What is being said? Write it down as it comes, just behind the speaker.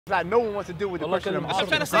like no one wants to deal with the question I'm asking. I'm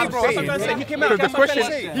trying to say, bro. I'm trying to say. He came out. The question,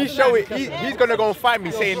 he's gonna go and find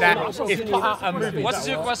me saying that it's put out a movie. What's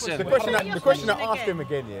your question? The question I asked him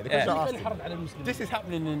again, yeah. The question I asked him. This is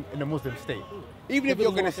happening in a Muslim state. Even if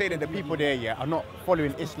you're gonna say that the people there, yeah, are not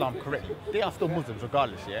following Islam correctly, they are still Muslims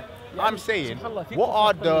regardless, yeah. I'm saying, what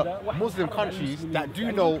are the Muslim countries that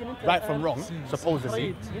do know right from wrong,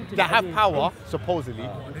 supposedly, that have power, supposedly?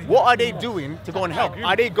 What are they doing to go and help?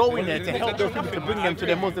 Are they going there to help those people to bring them to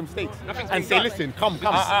their Muslim states and say, listen, come,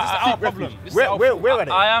 seek refuge? Where are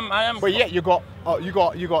they? I am. But yet you got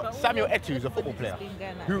Samuel Eto'o, who's a football player,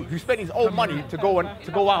 who spent his own money to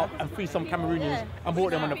go out and free some Cameroonians and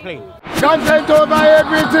brought them on a plane. Consent over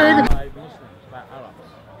everything. By Arabs,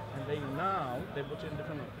 and they put in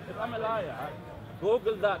different. If I'm a liar,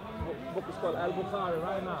 Google that book is called Bukhari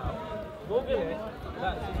right now. Google it.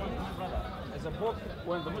 It's a book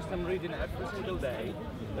when the Muslim reading it every single day.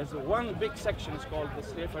 There's one big section, it's called the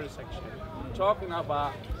slavery section, talking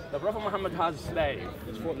about the Prophet Muhammad has a slave.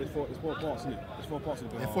 It's four parts, isn't it? It's 4 parts.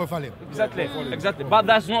 It's 4 volumes. Exactly. But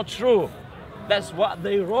that's not true. That's what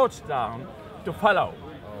they wrote down to follow.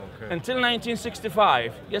 Okay. Until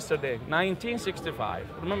 1965, yesterday, 1965,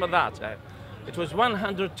 remember that? It was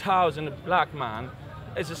 100,000 black men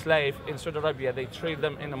as a slave in Saudi Arabia. They trade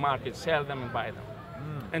them in the market, sell them and buy them.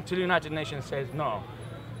 Until the United Nations says no.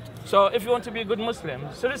 So if you want to be a good Muslim,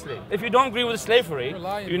 seriously, if you don't agree with slavery,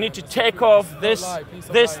 you need to take off this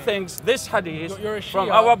hadith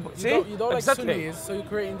from our... See? You don't like exactly. Sunnis, so you're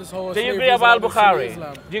creating this whole... Do you agree about Bukhari?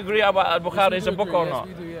 Do you agree about Al-Bukhari is a book or not?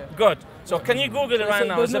 Yes, we do, yeah. Good. So can you Google it right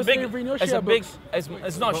now? It's a big...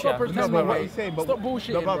 It's not Shia. No, but what he's saying, but... Stop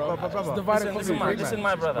bullshitting, bro. Listen,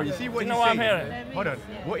 my brother. But you see what know what I'm hearing? Hold on.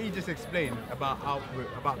 What he just explained about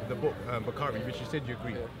the book, Bukhari, which you said you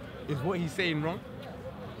agree, is what he's saying wrong?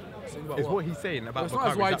 Is what he's saying about it's Bukhari,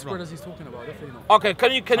 not as widespread as he's talking about, definitely not. Okay,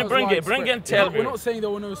 can you bring it and tell me? We're not saying there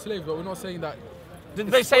were no slaves, but we're not saying that... Did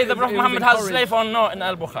they say that Prophet Muhammad has a slave or not in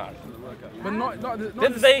Al-Bukhari? But not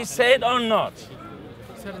Did they say it or not?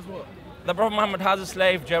 Said as what? The Prophet Muhammad has a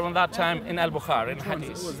slave during that time in Al-Bukhari, in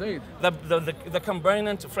Hadith. The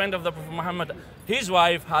companion friend of the Prophet Muhammad, his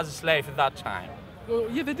wife has a slave at that time. Well,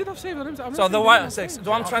 yeah, they did have slaves. So what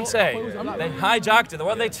I'm trying to say, they hijacked it.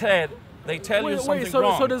 What they said, they tell you something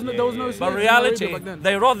wrong. So there was no slaves. But reality,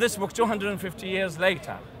 they wrote this book 250 years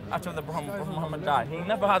later, after the Prophet Muhammad died. He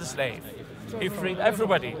never had a slave. He freed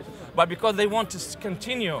everybody. But because they want to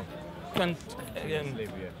continue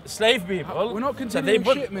slave people. We're not continuing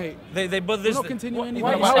shit, mate. They put this... We're not continuing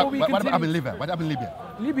anything. What happened in Libya? What happened in Libya?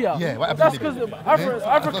 Libya? Yeah, what happened in Libya? That's because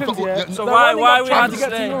Africans, yeah. So why we had to get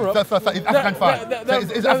to Europe? So it's African fine.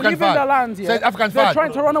 They're leaving their lands, yeah. So it's African They're fine.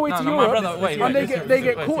 trying to run away to Europe, and they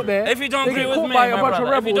get caught there. If you don't agree with me, by a bunch of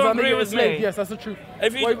rebels and they get enslaved. Yes, that's the truth.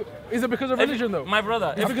 Is it because of religion, though? My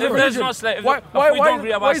brother, if there's no slave, if we don't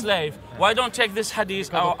agree about slave, why don't take this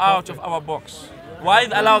hadith out of our books? Why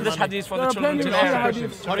allow this hadith for the children to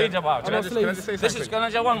read about? This is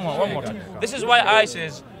one more. This is why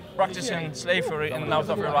ISIS practicing slavery in the north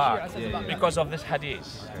of Iraq because of this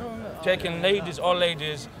hadith. Taking all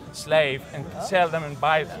ladies, slave and sell them and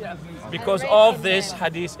buy them. Because of this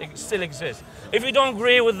hadith still exists. If you don't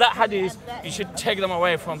agree with that hadith, you should take them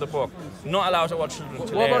away from the book. Not allow our children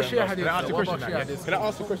to What about learn. Shia hadith? Can I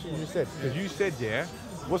ask a question you said? Because you said, yeah,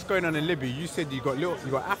 what's going on in Libya? You said you got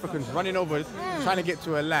Africans running over, trying to get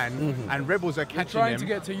to a land, and rebels are catching them. Trying to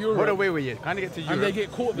get to Europe. What away with you? Trying to get to Europe. And they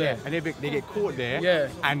get caught there. Yeah, and they get caught there. Yeah.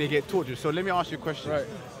 And they get tortured. So let me ask you a question. Right.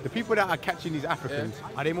 The people that are catching these Africans,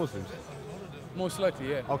 are they Muslims? Most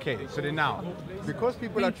likely, yeah. Okay, so then now, because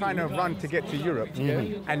people are trying to run to get to Europe,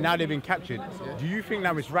 and now they've been captured, do you think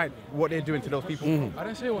that it's right what they're doing to those people? I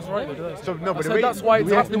didn't say it was right, though, did I? So no, but that's why it's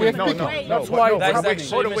happening. That's why it's happening.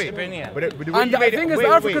 Hold on, wait. Opinion. But And the thing is, the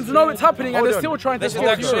Africans know it's happening, and they're still trying to This is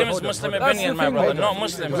steal the Europe. extremist Muslim opinion, my brother, not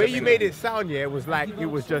Muslims. The way you made it sound, yeah, was like it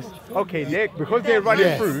was just okay. Because they're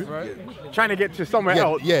running through, trying to get to somewhere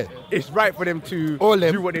else. Yeah. It's right for them to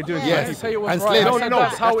do what they're doing. I didn't say it was And right. I slaves. said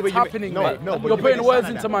that's how it's happening, mate. You're putting words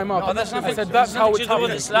into my mouth. I said that's how it's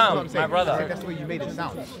happening. Islam, my brother. That's the way you made it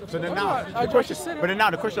sound. So then now,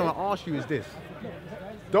 the question I want to ask you is this.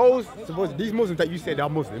 These Muslims that you said are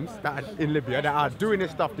Muslims, that are in Libya, that are doing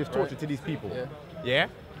this stuff, this torture to these people, yeah?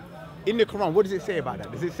 In the Quran, what does it say about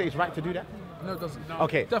that? Does it say it's right to do that? No, it doesn't.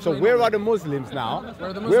 Okay, so where are the Muslims now?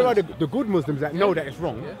 Where are the good Muslims that know that it's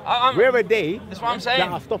wrong? Where are they That's what I'm saying.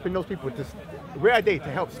 that are stopping those people? Where are they to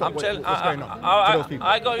help stop what's going on to those people?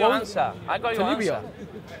 I got your answer. To Libya.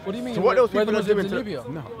 What do you mean? So what those where people the are doing Muslims in Libya?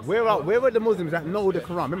 No, where are the Muslims that know the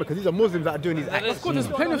Quran? Remember, because these are Muslims that are doing these acts. Of course, there's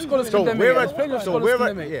plenty of scholars So condemning where it. are- There's plenty of so scholars where are-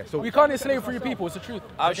 condemning yeah, it. so- We can't enslave free people. It's the truth.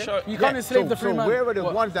 I'll show You can't enslave the free so man. where are the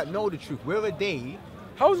What? ones that know the truth? Where are they?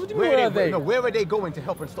 How do you mean where are they? No, where are they going to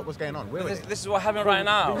help and stop what's going on? Where are they? This is what happened right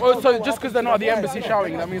now. Oh, so just because they're not at the embassy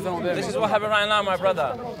shouting, that means they're not there. This is what happened right now, my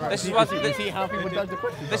brother. This is what. You see how people dodge the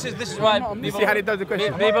question? This is why You see how they dodge the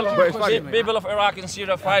question? people, But it's funny. people of Iraq and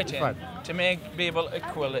Syria fighting to make people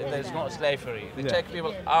equal. There's no slavery. They take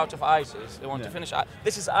people out of ISIS. They want to finish.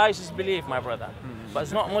 This is ISIS belief, my brother. But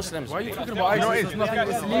it's not Muslims. Why are you talking about ISIS? It's nothing.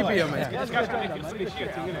 It's Libya, man.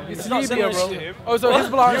 It's Libya, bro. Oh, so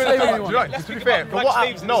Hezbollah aren't enslaving anyone. To be fair, for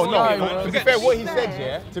what to be fair, what he said,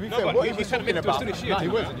 yeah. To be fair, what he was talking about, he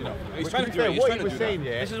wasn't, you know. To be fair, what he was saying,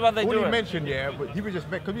 yeah. This is what they do. What he mentioned, yeah, but he was just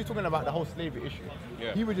because he was talking about the whole slavery issue.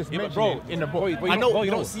 He was just mentioning in the book. I know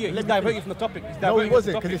you don't see it. He's diverting from the topic. No, he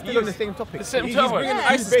wasn't, because it's still on the same topic. The same He's topic. bringing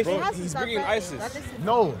ISIS, bro. He's bringing ISIS.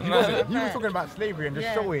 No, he wasn't. He was talking about slavery and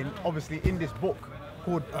just showing, obviously, in this book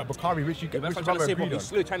called Bukhari, which you get. That's Which what I'm trying to say, bro. agreed on. He's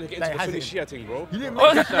slowly trying to get into the Sunni Shia thing, bro. He didn't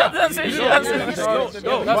Oh, make that's it. That's it. That's his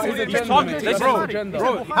agenda. That's his agenda.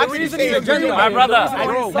 the reason he's agenda. My brother,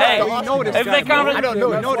 hey, we know this if guy, they can't, bro. I don't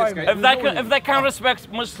know this guy. if they can't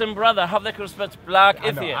respect Muslim brother, how they can respect black I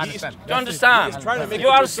atheists? understand. Do you understand? trying to make You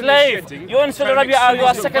it are a into a slave. thing. You in Saudi Arabia, you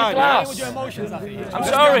are second class. I'm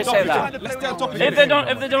sorry to say that. Let's stay on topic. If they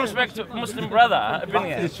don't respect Muslim brother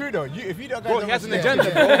opinion, It's true though. If you don't, Bro, he has an agenda,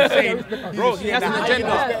 bro. Bro, he has an agenda. He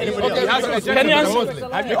has an agenda. can you answer?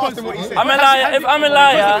 Have you asked him what he said? I'm a liar. If I'm a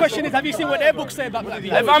liar, question is, have you seen what their books say about black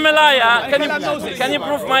people? if I'm a liar, can you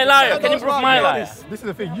prove my liar? Can you prove my liar? This is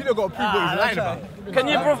the thing. You don't got to prove what he's lying about. Can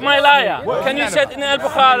you prove my liar? Can you say in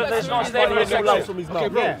Al-Bukhari there's no slavery?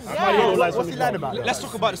 What's he lying about? Let's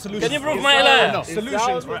talk about the solutions. Can you prove my liar?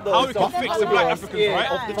 Solutions, right? How we can fix the black Africans,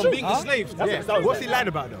 right? From being enslaved. Yeah. What's he lying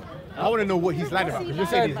about though? I want to know what he's lying about. Because you're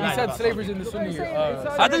saying he's He lying said about. slavery's in the Sunni.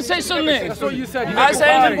 I didn't say Sunni. That's what you said. I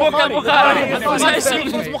say in the book Al-Bukhari. I don't say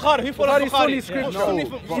Sunni. Bukhari, who follows Bukhari's Bukhari? scripture. Sunni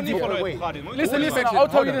follow Bukhari. Listen, I'll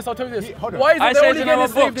tell you this. Hold on. Why is I it they said only in getting our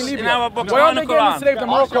enslaved books, in in Libya? our books, Why aren't on they the getting Quran. enslaved in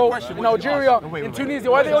Ask your Morocco, question, in what you Algeria, wait, in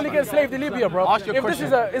Tunisia? Why are they only getting enslaved in Libya, bro? Ask your If this is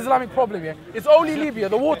question. an Islamic problem, yeah, it's only Libya,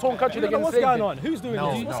 the war-torn country, they're getting What's enslaved going in. on? Who's doing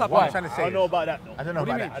No, this? no. What's What I'm happening? trying to I say. don't know about that. I don't know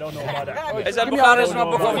about that. I don't know about that. Is Al-Bukhari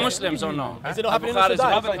not book of Muslims or no? Is it not happening in Bukhari is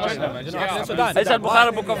Sudan? a book of Is it not Muslims. happening in Sudan? Is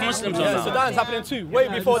Al-Bukhari book of Muslims or no? Sudan's happening too, way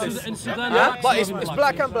before this. In Sudan, Yeah, but it's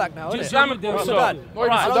black and black now, isn't it? Islamic book, so. Sudan. Not even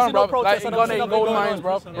Right. Sudan, bro. Like protests, in I don't Ghana, see in gold nothing mines,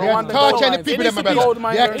 bro. They are torturing the people, them, my brother.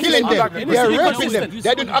 They are killing them. They are raping them. They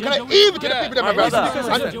are doing all kind of evil to the people, them, my brother. And that's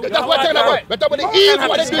what I'm talking about. We're talking about the evil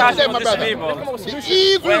what they do to them, my brother. The evil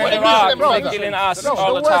When what they do to Iraq, them, they're brother. killing us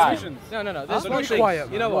all the time. No. That's not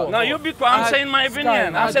quiet. You know what? No, you be quiet. I'm saying my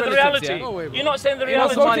opinion. I'm saying the reality. You're not saying the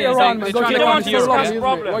reality. Go to Iran, man. You Go to don't Iran. want to discuss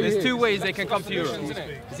problem. There's two ways they can come to Europe.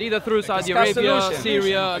 It's either through Saudi Arabia,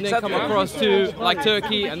 Syria, and then come across to like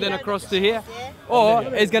Turkey, and then across to here, or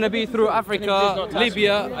it's going to be through Africa,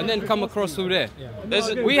 Libya, and then come across through there.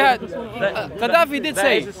 We had Gaddafi did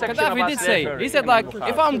say, he said like,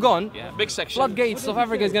 if I'm gone, Big section. floodgates of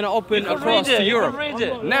Africa is going to open across to Europe.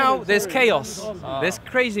 Now there's chaos, there's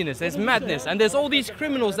craziness, there's madness, and there's all these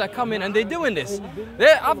criminals that come in and they're doing this.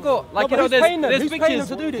 I've got like, you know, there's pictures.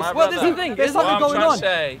 to do this? Well, this is the thing. There's something going on.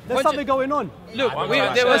 Say, There's something going on. Look,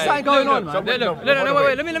 there was something going on, man.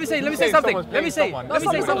 Wait. Let me say something. Let me say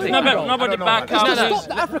something. Nobody back out. Stop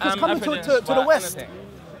the Africans coming to the West.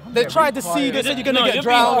 They tried to see, they said you're going to No, get you're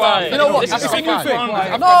drowned. being quiet. You know what? This It's is a new thing.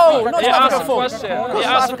 African No, not He asked Africa's a fault. question. It's He not asked a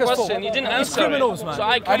Africa's question. fault. You didn't It's answer criminals, it. man. So I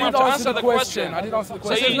I came up didn't to answer the question. I didn't answer the So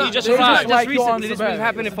question. you just They arrived. like Just your recently, answer this has been better.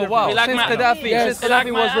 happening for a while. You like Since my- Gaddafi, Yes, since you like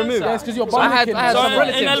Gaddafi my was removed. answer. Yes, because you're I had bombing some in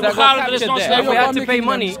relatives that got Bukhari, there's captured no there. slavery. We had to pay You're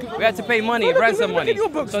money. We had to pay money, ransom money,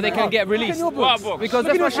 so they can get released. What books? Because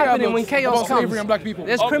Look that's at what's your happening when books chaos about slavery comes. and black people.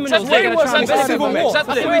 There's Oh, criminals exactly. taking a chance of Exactly. government.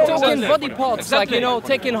 Exactly. We're talking Exactly. body parts, like, you know,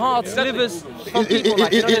 taking hearts, livers from people,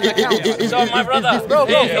 like, you know, in the account. So my brother, Bro,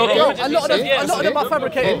 hey, a lot of them are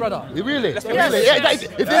fabricated, brother. Really?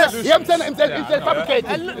 Yeah, I'm saying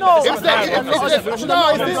fabricated. No, Because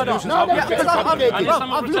I've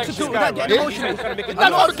looked at it without getting emotional.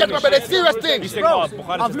 That's fabricated, but it's serious things. Bro,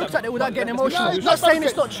 I've looked at it without getting emotional. I'm not saying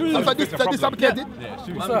it's not true. So this fabricated?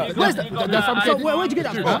 Where's that? So where'd you get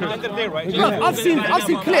that from? Look, I've seen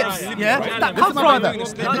clips, yeah, that come from.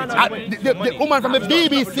 The woman from the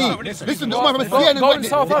BBC. Listen, the woman from the CNN. Go in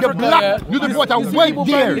South The black news reporter went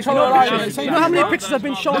there. You know how many pictures have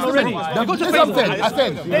been shown already? I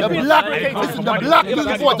said, the black news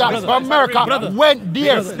reporter from America went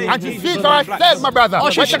there. And she sees for herself, my brother. Oh,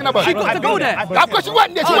 she got to go there. Of course she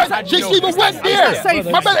went there. She even went there.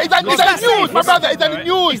 My brother, it's on the news. My brother, it's on the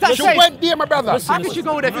news. She went there, my brother. How could she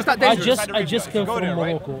go there if it's that dangerous? I just came from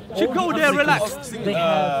Morocco. She go there, relax. They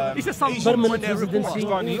have permanent residency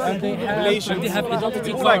and they have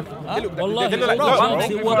identity card.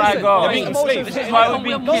 Before I go, this is why we've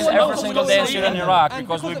been killed every single day in Syria and Iraq,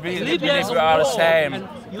 because we believe we are the same,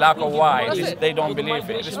 black or white. They don't believe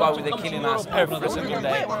it. This is why they're killing us every single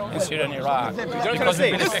day in Syria and Iraq. Because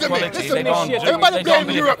we believe equality. They don't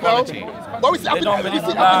believe equality. They don't believe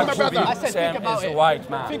black should be the same as a white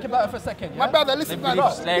man. Think about it for a second. My brother, They listen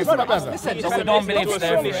believe slavery. So we don't believe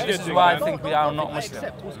slavery. This is why I think we are not Muslim.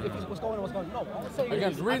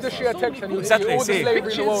 Again, read the Shia text and you'll see Exactly, all the see?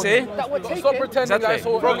 slavery in the world. See? Stop pretending that's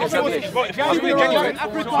all.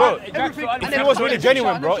 If he was really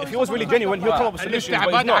genuine, bro, if he was really genuine, he'll come up with solutions.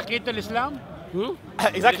 But he's not.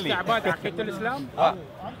 Exactly.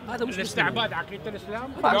 هذا مش الاستعباد عقيدة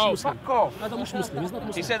الإسلام. هذا مش Muslim. He's not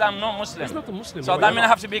Muslim. He said I'm not Muslim. He's not a Muslim. So that means I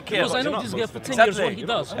have to be Because careful. I know this guy for 10 years what he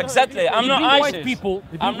does. Exactly. I'm not white ISIS. people.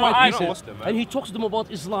 I'm not ISIS. And he talks to them about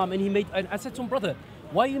Islam, and he made. And I said to him, brother,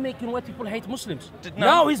 why are you making white people hate Muslims? No.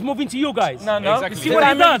 Now he's moving to you guys. No. You see what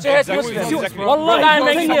he done? Wallah, I'm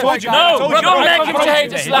making you. No, you're making to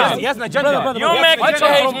hate Islam. He has an agenda. You're making to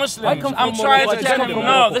hate Muslims. I'm trying to tell you,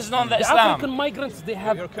 no, this is not the The Islam. African migrants, they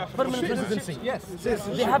have permanent residency. Yes.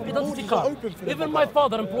 They have identity card. Even my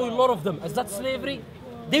father employed a lot of them. Is that slavery?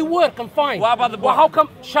 They work and fine. What about the Well, how come?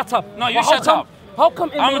 Shut up. No, you Well, how shut come- up. How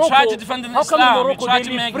come in I'm Morocco? trying to defend How come in Islam. Morocco You try they to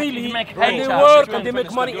live make freely and they hate work us. and they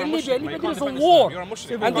make money? In Libya there's a war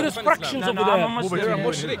and there is fractions over I'm a there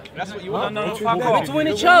Muslim. That's what you want. No, fuck off. between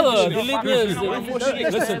each other. The Libyans.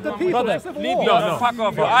 Listen, brother. Libya, fuck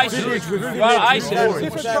off. You're ISIS. You are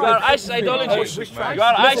ISIS. You are ISIS ideology. You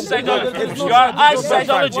are ISIS ideology. You are ISIS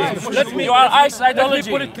ideology. You are ISIS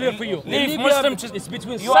ideology. Let me put it clear for you. Leave Libya, Muslims. it's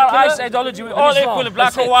between You are secular ISIS ideology. We and all Islam. equal,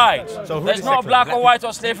 black or white. There's no black or white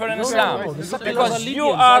or slavery in Islam. Because you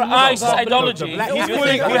are ISIS ideology. You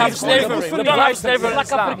think we have slavery. We don't have slavery in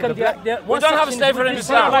Islam. We don't have slavery in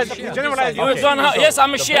Islam. Yes,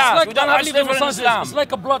 I'm a Shia. We don't have slavery in Islam. It's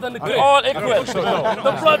like a blood and the creek. All equal.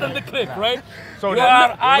 The blood and the creek, right? You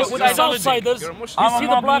are ISIS With the ideology. Southsiders, you see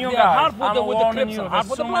the blood, they are hard with the crips and hard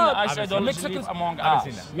with the blood. Mexicans among us.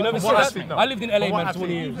 You never see that? I lived in LA, man,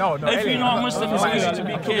 20 years. If you're not Muslim, it's easy to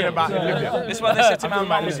be killed. This is why they said to me, I'm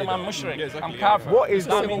not Muslim, I'm mushrik. I'm kafir.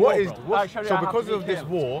 So because of this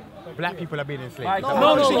war, black people are being enslaved?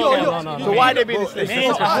 No. So why are they being enslaved?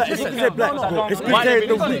 It's because they're black. It's because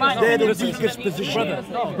they're the weakest position.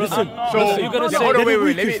 Listen. So you're gonna say hold on,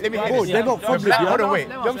 wait. Let me Bro, they're not from Libya. Hold on, wait.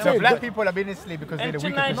 So black people are being enslaved because they're the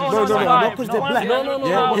weakest position. No, not because they're black.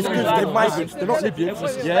 Yeah, it's because they're migrants. They're not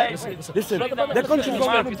Libyans. Yeah, listen. Their country's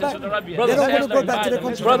not going back. They don't want to go back to their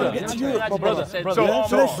country. They want to get to Europe, my brother. So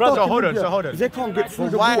hold on. They can't get through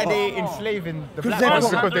the Why water. are they enslaving the Because black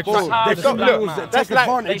they've people? got Because they've got laws that take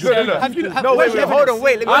advantage of them. No, wait, hold on,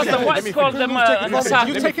 wait. Ask them what's called them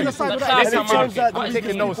You taking a side with that? I'm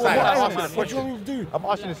taking no side. What do you want me to do? I'm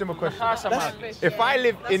asking a simple question. If I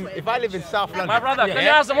live in South London, My brother, can you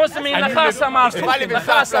ask them what's the meaning of Khasa if I live in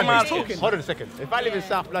South London, market? hold on a second. If I live in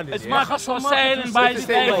South London, It's market for sale and buy let's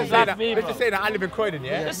slaves, just black people. say that I live in Croydon,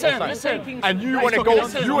 yeah? Listen. And you want to go,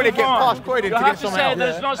 you want to get past Croydon You to have get to somewhere say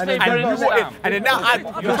there's else. no slavery in Islam. And then now,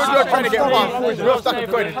 because you're trying to get past, you're stuck in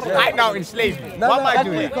Croydon. I now enslave me. Why am I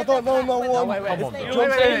doing I don't know no one.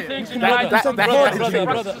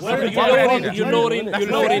 You're lowering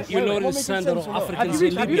the standard of Africans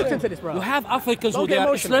in Libya. You have Africans who they are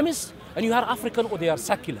Islamists, and you have Africans who they are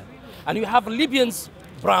secular. And you have Libyans,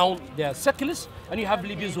 brown, they are secularists, and you have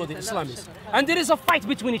Libyans who are the Islamists. And there is a fight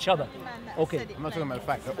between each other. Okay. I'm not talking about the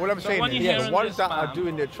fact. All I'm saying when you is hear the ones this, that are man,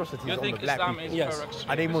 doing the atrocities You on the think black Islam people, is Yes.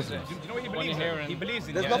 are they Muslims? He believes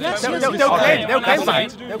in They'll claim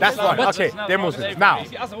that. That's fine. Okay, they're Muslims. Now,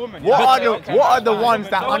 what are the ones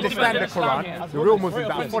that understand the Quran, the real Muslims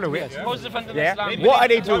that follow it? Yeah. What are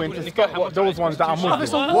they doing to stop those ones that are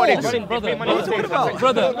Muslims? What are they doing?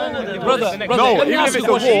 Brother. No, even if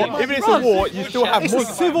it's a war, you still have Muslims.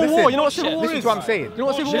 It's a civil war. You know what civil war is? Listen to what I'm saying. You know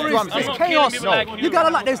what civil war is? It's chaos. No. You gotta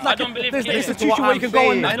like there's an institution where you can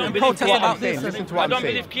go and protest about this. Listen to I what I'm don't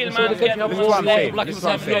saying. believe kill man. Black people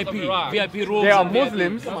have VIP rules. There are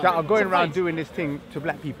Muslims that are going around doing this thing to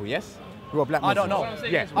black people, yes? who are black I don't know.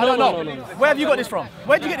 Yeah. I don't know. Where have you got this from?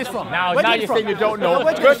 Where did you get this from? Now you're saying you don't know.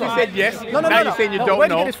 First you said yes. No. Now you're saying you don't know. Where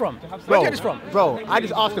did you get this from? Where did you get this from? Bro, I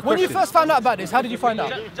just asked the question. When you first found out about this, how did you find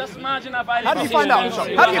out? Just imagine if How did you find out?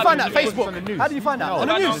 How did you find out? Facebook. How did you find out? On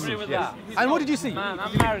the news. And what did you see? Man,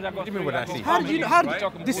 I'm married. What do you mean what I see? How did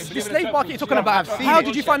you? This slave market you're talking about? How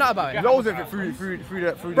did you find out about it? Loads of it through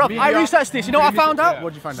the Bro, media. I researched this. You know what I found out?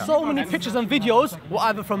 What did you find out? So many pictures and videos were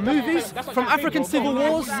either from movies, from African civil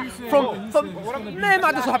wars, from man,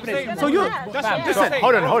 that's what's happening. So you listen.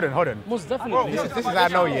 Hold on. Most definitely. This is how I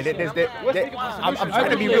know you. I'm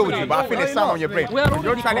trying to be real with you, but I feel there's something on your brain.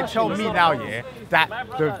 You're trying to tell me now, yeah, that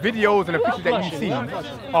the videos and the pictures that you've seen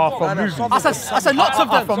are from movies. I said lots of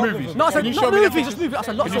them. From movies. No, I said not movies, just movies. I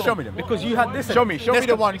said lots Can you of show them. me them? Because you had this. Show me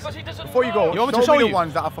the ones. Before you go, You want me to show show me the you?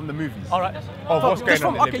 ones that are from the movies. All right. Of what's going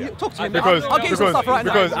on in Okay, Libya. talk to me. Because I'll get you some stuff right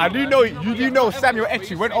now. I do know you do know Samuel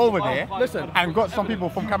Eto'o went over there and got some people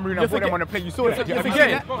from Cameroon and put them on a plane. You saw that? You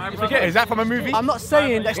forget. Is that from a movie? I'm not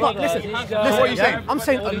saying that's not. Listen. What are you saying? I'm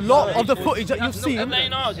saying a lot of the footage that you've seen and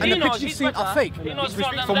the pictures you've seen are fake.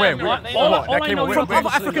 From where? From other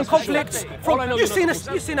African conflicts.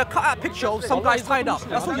 You've seen a cut out picture of some guys tied up.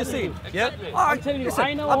 That's what you're seeing. Yeah. All right.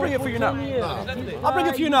 Listen. I'll bring it for you now. I'll bring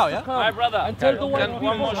it for you now. Yeah. My brother,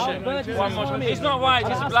 one more shit. He's not white,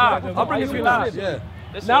 he's black. I'll bring it for you now. Yeah.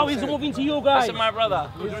 Now he's moving to you guys. Listen, my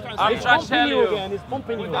brother. I'm trying to tell you. He's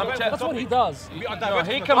pumping you. That's what he does.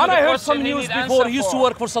 And I heard some news before. He used to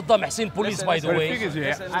work for Saddam Hussein police, by the way.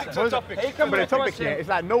 But the topic here, it's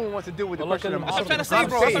like no one wants to deal with the question. I'm trying to say,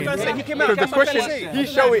 bro. I'm trying to say. He came out. The question,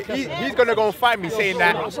 he's going to go and find me saying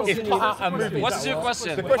that it's part of a movie. What's your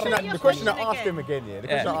question? The question I asked him again, yeah. The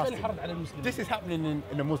question I asked him. This is happening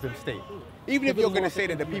in a Muslim state. Even if you're going to say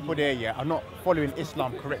that the people there, yeah, are not following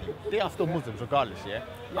Islam correctly, they are still Muslims regardless, yeah.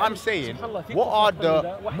 I'm saying, what are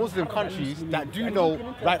the Muslim countries that do know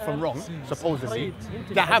right from wrong, supposedly,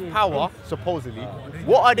 that have power, supposedly,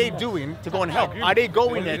 what are they doing to go and help? Are they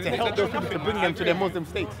going there to help those people to bring them to their Muslim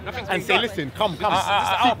states and say, listen, come,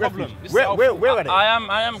 seek refuge? Where are they? I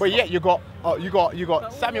am. But yet you got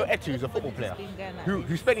Samuel Eto'o, who's a football player,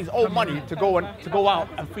 who spent his own money to go out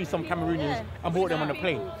and free some Cameroonians and brought them on a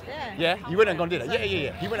plane. Yeah, he went and gone did that.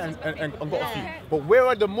 Yeah. He went and got a few. But where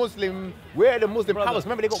are the Muslim powers?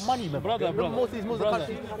 Remember, they got money, man. Remember, most of these Muslim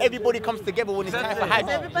countries, everybody comes together when it's time for Hajj.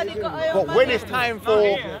 But when it's time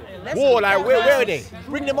for war, like where are they?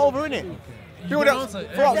 Bring them over, innit? Throw up some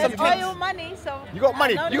tents. Oil money, so you got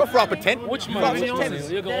money. You got throw up a tent. Which money?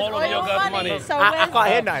 You got all of your got money. So I can't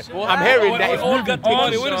hear that. I'm hearing that it's movie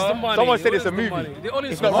pictures. Someone said it's a movie.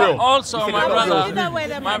 It's not real. Also, my brother. You know where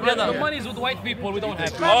the money is. The money is with white people. We don't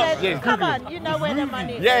have. Brother, come on, you know where the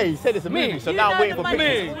money is. Yeah, he said it's a movie. So now I'm waiting for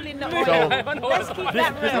pictures. So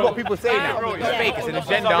this is what people say now. It's fake. It's an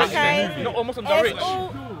agenda. It's a movie. Not all Muslims are rich.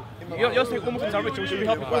 You're saying all Muslims are rich, we should be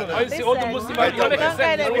helping all of them. I see all the Muslims are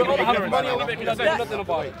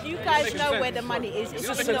You guys know where the money is. It's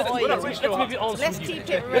in the oil. Let's keep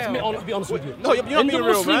it real. Let me be honest with you. No, you're not being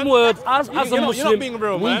real, man. In the Muslim world, as a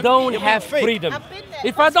Muslim, we don't have freedom.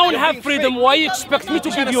 If I don't have freedom, why you expect me to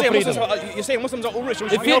give you freedom? You're saying Muslims are all rich.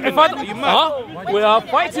 We are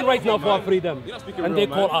fighting right now for our freedom. And they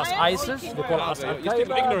call us ISIS, they call us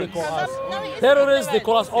Al-Qaeda, they call us terrorists, they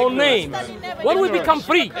call us all names. When we become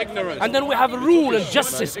free, and then we have a rule and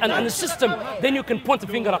justice and a system, then you can point a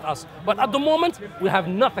finger at us. But at the moment, we have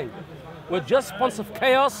nothing. We're just bunch of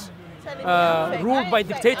chaos, ruled by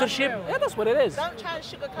dictatorship. Yeah, that's what it is. Don't try and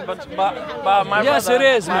sugarcoat But my yes, brother,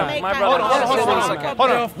 it is, man. My brother.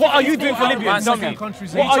 Hold on. What are you doing for Libyans? Tell me.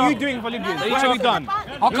 What are you doing for Libyans? What have you done?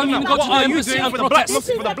 How come you didn't go to the embassy and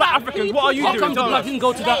protest? For the black Africans, what are you doing? How come the black didn't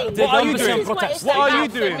go to the embassy and protest? What are you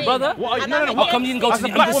doing? Brother? How come you didn't go to the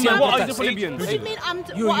embassy and what are you protest? doing for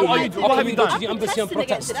Libyans? What have you done? To the embassy and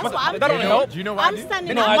protest? That don't help. Do you know what I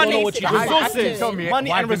do? No, I don't know what you do. Resources.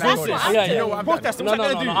 Money and resources. Yeah. Protest. No,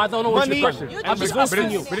 I don't know what you're doing. I'm just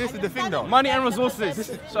asking you. But this is the thing, though. Money and resources. This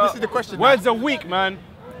is the question. Words are weak, man.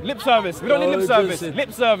 Lip service. We don't need lip service.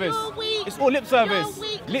 Lip service. It's all lip service.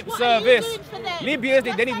 Lip service. Libyans,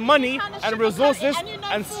 they need money and resources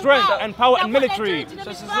and strength and power and military.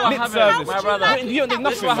 This is what Lip happened, service. my brother. You don't need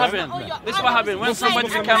This is nothing, what man. happened. This is what happened. When somebody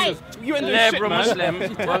becomes liberal Muslim,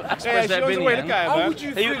 will express their opinion. How would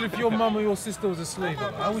you feel if your mum or your sister was a slave?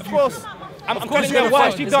 How would you Of course. I'm calling her. What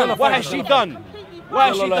has she done? What has she done? Why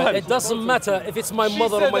has she done? It doesn't matter if it's my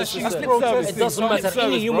mother or my sister. It doesn't matter.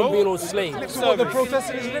 Any human being or slave. So the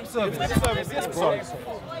protesting is lip service. Lip service, yes, bro.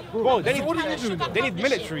 Bro, they need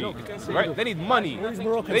military, right? They need money.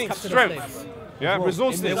 They need strength. Yeah,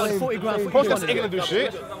 resources. They want 40 grand for Prospects ain't gonna do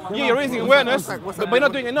shit. Yeah, you're raising awareness, but you're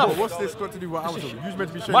not doing enough. What's this got to do with what I was talking? Who's meant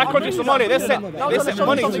to be showing? My country, Somalia, they sent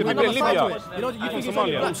money to the people in Libya. You know, you think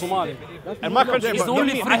Somalia. Somalia. And my country is the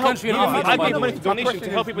only free country in Africa. I give money to donation to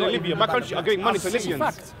help people in Libya. My country are giving money to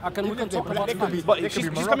Libyans. We can talk about facts. But she's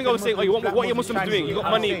coming over saying, oh, what are your Muslims doing? You got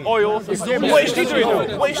money, oil. What is she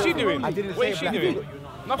doing? What is she doing? What is she doing?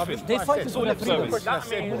 Nothing. They fight for lip service.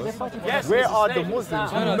 Where are the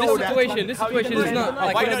Muslims? This situation is not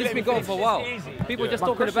like this has been going for a while. People are just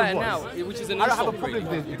talking about it now, which is an insult.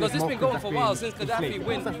 Because this has been going for a while since Gaddafi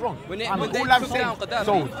win. When they took down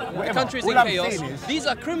Gaddafi, the country's in chaos. These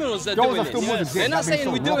are criminals that are doing it. They're not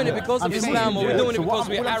saying we're doing it because of Islam or we're doing it because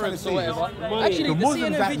we're Arabs or whatever. Actually, the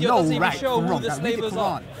CNN video doesn't even show who the slavers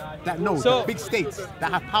are. That know the big states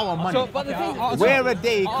that have power and money. But the thing, where are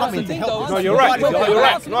they coming to help? No, you're right. You're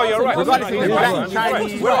right. No, you're right. Regardless if they're black,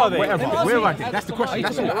 Chinese, where are they? Where are they? That's the question.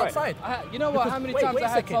 That's all. Outside. You know what? How many times I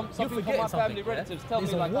had some people from my family relatives tell me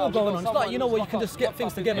There's a like, war going on. It's like, you know what, you can just get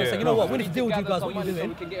things together and say, you know what, we need to deal with you guys, what you're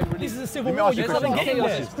doing. This is a civil war. You're having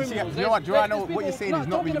chaos. You know what? Do I know what you're saying is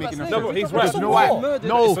not really making no sense? No, but he's right. You know why?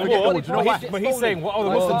 No, forget war. You know why? But he's saying, what are the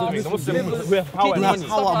Muslims doing? The Muslims who have power and money.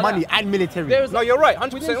 Power, money, and military. No, you're right.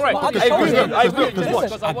 100% right. I agree.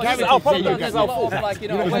 Because I guarantee our problem. This is our fault. I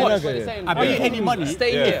bet any money.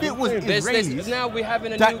 If it was Israelis, now we're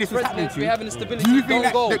having a that new this was president, happening we're having to, instability. do you think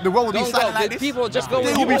Don't go. that the world will be Don't starting go. like this? People just going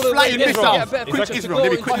They will be flying missiles. Quit Israel. They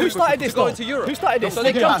will be Who started this? Going to Europe. Who started this? So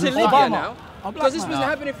they come to Libya Obama. now. Because this was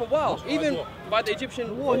happening for a while. Even by the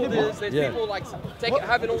Egyptian borders, there's people like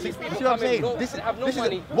having all these people coming, have no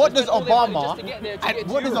money. What does Obama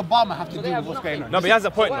have to do with what's going on? No, but he has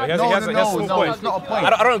a point. He has a small point. It's not a point.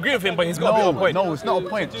 I don't agree with him, but he's got a bit of a point. No, it's not a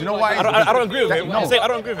point. Do you know why? I don't agree with him. I'm saying I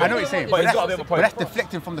don't agree with him. I know what you're saying, but he's got a bit of a point. But that's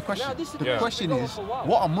deflecting from the question. The question is,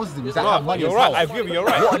 what are Muslims that have money? You're right. I agree with you. You're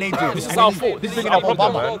right. What are they doing? This is our fault. This is our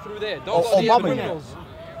problem, man.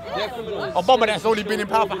 Obama that's only been in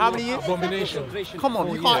power for how many years? Abomination. Come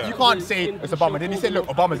on, you can't say it's Obama. Then he said, look,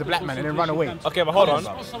 Obama's a black man and then run away. Okay, but hold on.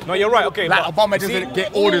 No, you're right. Okay, like Obama doesn't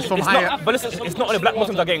get orders from higher. But listen, it's not only black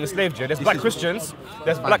Muslims that are getting enslaved here. There's black Christians,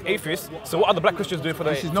 there's black atheists. So what are the black Christians doing for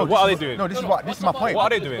the? What are they doing? No, this is my point.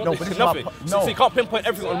 What are they doing? No, but this is nothing. No, so you can't pinpoint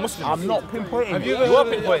everything on Muslims. I'm not pinpointing. Have you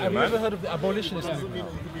ever heard of the abolitionist movement?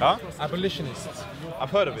 Huh? Abolitionists. I've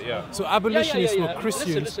heard of it, yeah. So abolitionists were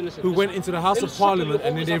Christians who went into the House of Parliament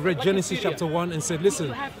and then they read Genesis chapter 1 and said,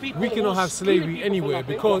 listen, we cannot have slavery anywhere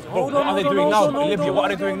because... What are they doing now in Libya? What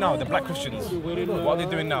are they doing now? The black Christians. What are they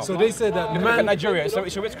doing now? So they said that look at Nigeria, it's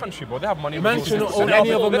a rich country, bro. They have money. Man should not own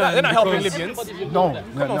any other man. They're not helping Libyans. No.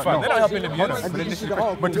 Come on, fam. They're not helping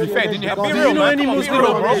Libyans. But to be fair, didn't you have... Do you know any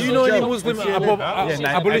Muslim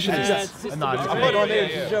abolitionists? Do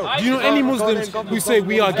you know any Muslims who say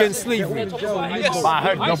we are against slavery? Yes. I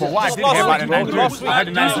heard, no, but what I did hear about the Nigerians, I heard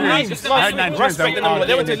the Nigerians that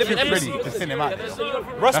they went to live in ready to send him out.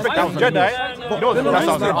 Respect them, Jedi.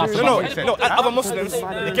 No, other Muslims,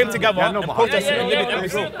 they came together and protested in Libyan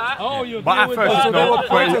embassy. But at first, no,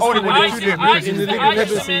 but only when they shoot him in the Libyan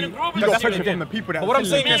embassy, he got pressure from the people that... But what I'm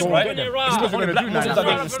saying is, right, it's not only black Muslims that are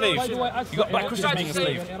getting enslaved. You got black Christians being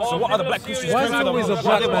enslaved. So what are the black Christians doing for them? Why is always a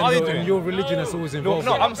black man and your religion is always involved?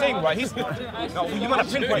 No, I'm saying, right, he's... No, you might have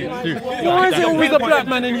pinpointed. Why is it always a black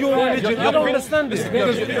man in your religion? I don't understand this.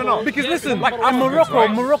 Because listen, in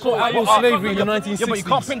Morocco outlawed slavery in the 1960s. Yeah, but you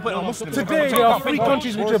can't pinpoint on Muslims. Today there are 3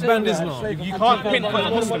 countries which have banned Islam. You can't pinpoint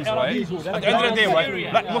on Muslims, right? At the end of the day,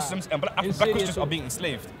 right, black Muslims and black Christians are being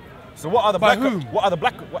enslaved. So what are the black... What are the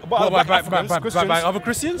black... What are the black Africans, Christians? By other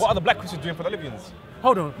Christians? What are the black Christians doing for the Libyans?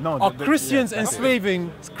 Hold on. No, are Christians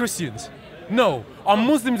enslaving Christians? No. Are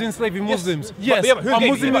Muslims enslaving Muslims? Yes. Are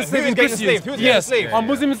Muslims enslaving Christians? Yes. Are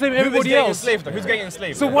Muslims enslaving everybody else? Who's getting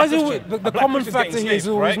enslaved? So why is it the common factor here is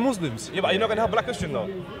always Muslims? Yeah, but you're not going to have black Christian though.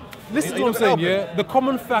 Listen to what I'm saying, yeah? The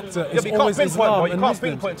common factor is always Islam and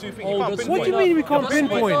Muslims. What do you mean we can't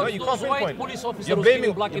pinpoint? No, you can't pinpoint. Police officers who's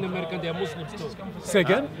killing black in America, they are Muslims too. Say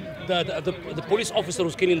again? The police officer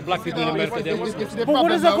who's killing black people in America, they are Muslims. But what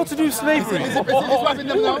does that got to do with slavery?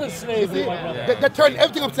 They turn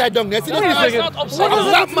everything upside down. They see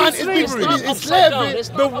that man is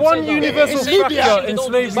enslaved. The one universal factor in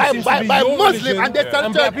slavery seems to be by Muslim, and they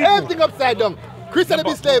turn everything upside down. Christians be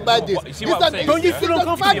enslaved by this. Don't you feel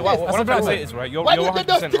uncomfortable? What I'm trying to say is, right, you're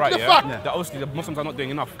 100% right, yeah? That obviously the Muslims are not doing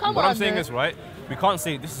enough. What I'm saying is, right, we can't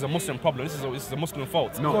say this is a Muslim problem, this is a Muslim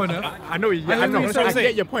fault. No, I know, I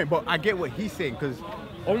get your point, but I get what he's saying, because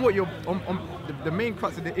on what the main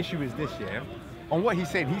crux of the issue is this, yeah? On what he's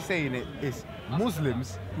saying it is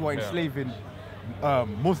Muslims who are enslaving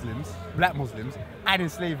Muslims, black Muslims, and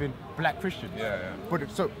enslaving black Christians. But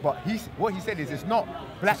what he said is it's not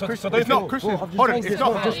black Christians. It's not Christians. Hold on, it's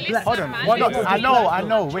not just black. Hold on. I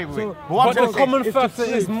know. Wait. But the common factor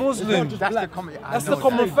is Muslims. That's the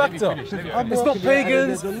common factor. It's not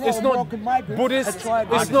pagans. It's not Buddhists.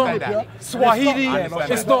 It's not Swahili.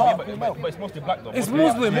 It's not. But it's mostly black though. It's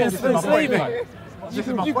Muslim. It's enslaving.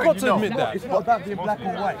 You've got to admit that. It's not about being black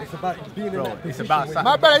or white. It's about being in that. It's about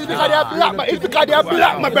my brother, it's because they are black. It's because they are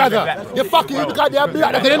black, my brother. You're fucking. It's because they are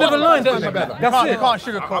black. At the end of the line, that's it. You can't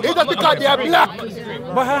sugarcoat. It's just because they are black.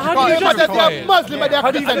 But how do you justify it? They are Muslim and they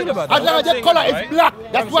are Christian. As long as their color is black,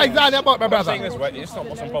 that's what it's all about, my brother. Saying this, right? It's not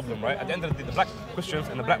what's the problem, right? At the end of the day, the black Christians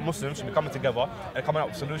and the black Muslims should be coming together and coming out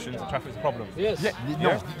with solutions to try to fix the problems. Yes.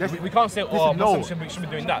 We can't say, oh, Muslims should be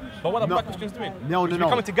doing that. But what are black Christians doing? No.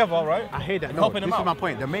 Coming together, right? I hate that. No, this is my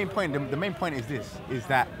point. The main point is this: is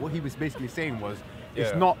that what he was basically saying was,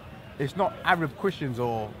 it's not Arab Christians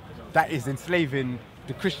or that is enslaving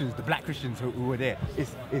the Christians, the black Christians who were there.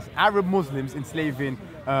 It's Arab Muslims enslaving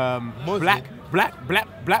black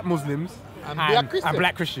Muslims and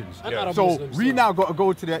black Christians. So we now got to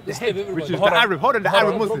go to the head, which is the Arab. Hold on, the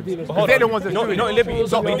Arab Muslims. Because they're the ones that do it. Not in Libya.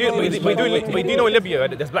 We do know in Libya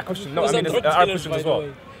there's black Christians. No, I mean there's Arab Christians as well.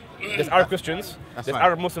 There's Arab Christians, there's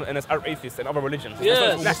Arab Muslims, and there's Arab atheists and other religions.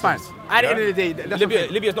 Yes. That's fine. At the end of the day,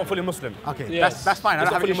 Libya is not fully Muslim. Okay, that's fine. I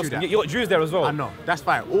don't have an issue with that. You got Jews there as well. I know. That's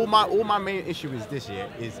fine. All my main issue is this year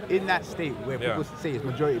is in that state where people say it's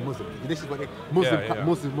majority Muslim. This is what they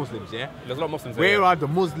Muslims. Yeah. There's a lot of Muslims. Where are the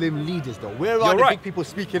Muslim leaders though? Where are the big people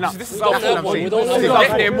speaking up? This is our fault.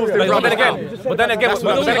 But then again,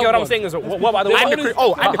 what I'm saying is, what about the and the Christians?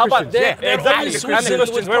 Yeah, exactly. And the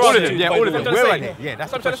Christians. Where are they? Yeah, all of them. Where are they? Yeah,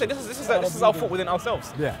 that's what I'm trying to say. This is our fault within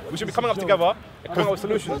ourselves. Yeah. We should be coming up together and coming up with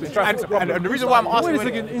solutions to try and fix the problem. And the reason why I'm asking... Wait a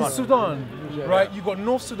second, in Sudan, right, you've got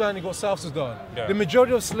North Sudan, you've got South Sudan. Yeah. The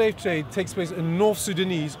majority of slave trade takes place in North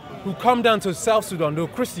Sudanese who come down to South Sudan, they're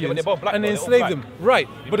Christians, and they enslave them. Right,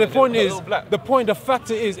 but the point is, the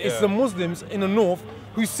factor is, it's the Muslims in the North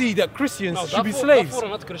who see that Christians should be slaves. Darfur are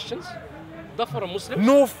not Christians. Darfur are Muslims.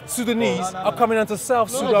 North Sudanese are coming into South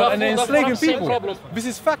Sudan and they're enslaving people. This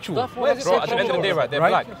is factual. Bro, at the end of the day, right, they're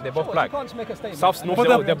black. They're both black. South,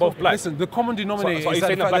 North, they're both black. Listen, the common denominator is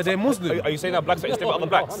the fact that they're Muslim. Are you saying that blacks are enslaving other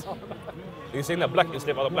blacks? Are you saying that black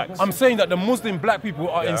enslave other blacks? I'm saying that the Muslim black people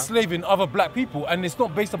are enslaving other black people, and it's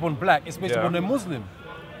not based upon black, it's based upon they're Muslim.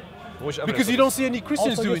 Because you don't see any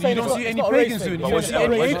Christians doing it, you don't see any pagans doing it, you don't see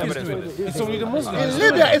any atheists doing it. It's only the Muslims. In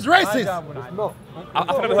Libya, it's racist. I've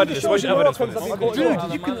never heard of this. What's your evidence for this?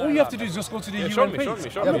 Dude, all you have to do is just go to the UN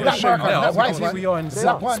page. Show me. Now, here we are in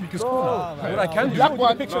Zap Speaker's Corner. What I can do.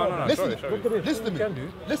 Listen to me.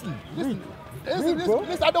 Listen.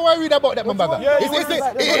 Listen, I don't want to read about that, my brother.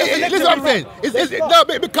 Listen what I'm saying. No,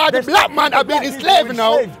 because the black man are being enslaved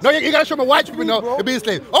now. No, you gotta show me white people now they're being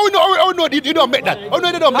enslaved. Oh no, you don't make that. Oh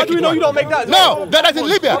no, they don't make it. How do you know you don't make that? No, that's in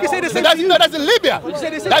Libya. You say the same that's in Libya.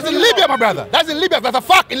 That's in Libya, my brother. That's in Libya. That's a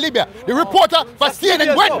fact in Libya. The reporter for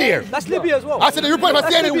CNN went there. That's Libya as well. I said the reporter for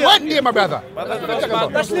CNN went there, my brother.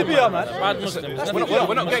 That's Libya, man.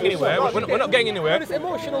 We're not getting anywhere. We're not getting anywhere.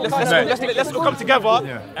 Let's all come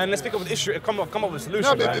together and let's pick up the issue. Come up with a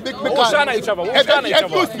solution. We'll shine at each other.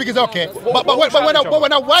 If you speak is okay, but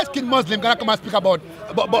when a white-skinned Muslim gonna come and speak about,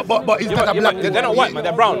 but is that a black? They're not white, man.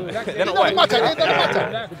 They're brown. They're not white. It doesn't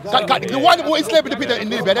matter. The one who enslaved the people in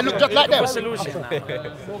Libya, they look just like them.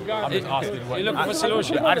 You look for a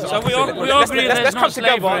solution. So we all agree there's no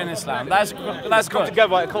slavery in Islam. Let's come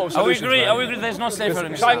together and come up with solutions. Are we agree there's no slavery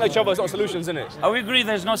in Islam? Shine at each other is not solutions, isn't it? Are we agree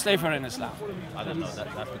there's no slavery in Islam? I don't know.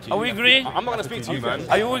 Are we agree? I'm not going to speak to you, man.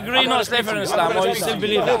 Are you agree no slavery in Islam, or you still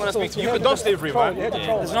believe that? I'm going to speak to you. You condone slavery, man.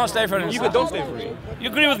 There's no slavery in Islam. You condone slavery. You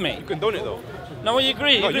agree with me? You condone it, though. No, you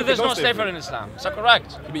agree. You agree there's no slavery in Islam. Is that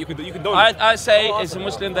correct? But you condone it. I say, as a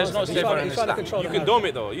Muslim, there's no slavery in Islam. You condone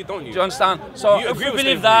it, though. You don't. Do you understand? So if we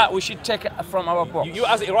believe that, we should take it from our books. You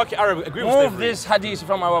as an Iraqi Arab, agree with slavery. Move this hadith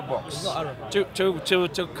from our books. To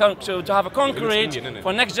have a concrete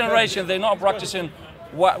for next generation. They're not practicing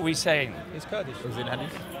what we're saying. It's Kurdish. Is it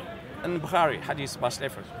hadith? In Bukhari, hadith about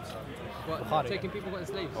slavery. What, taking people got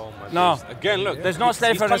enslaved? Oh my no. goodness. Again, look. There's no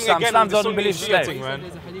slavery in Islam. Islam doesn't believe slavery.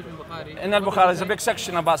 There's a hadith in Bukhari. In Al-Bukhari, there's a big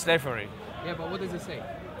section about slavery. Yeah, but what does it say?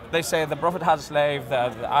 They say the Prophet has a slave, the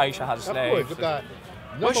Aisha has a slave.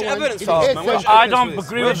 What's your evidence? I don't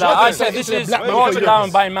agree with that. I say this is brought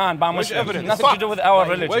down by man, by Muslims. Nothing to do with our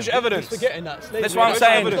religion. Where's your evidence? That's what I'm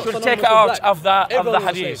saying. To take it out of the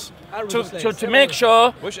hadith. To make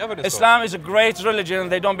sure Islam is a great religion,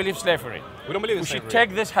 they don't believe slavery. We don't believe in slavery. We should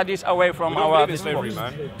take this hadith away from our slavery,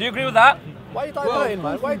 man. Do you agree with that? Why are you diverting,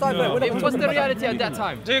 man? Why are you diverting? What's the reality at that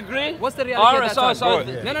time? Do you agree? What's the reality at that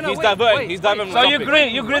time? No, He's diverting. He's diverting. So you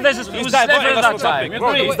agree there's a slavery at that time? You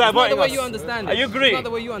agree? He's It's not diverting the way us. you understand it. You agree? It's not the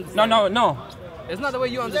way you understand it. No. It's not the way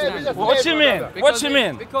you understand it. What you mean? What you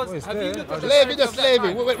mean? Because have you looked at the Slavery, history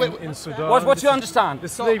of that time? Wait. In Sudan. What you understand?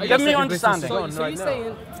 Give me understanding. So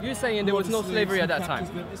you're saying there was no slavery at that time?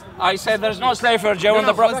 I said there's no slavery during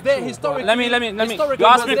the Prophet. Let me. You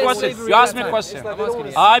ask me a question.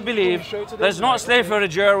 I believe there's no slavery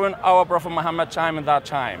during our Prophet Muhammad time in that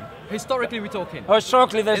time. Historically, we're talking.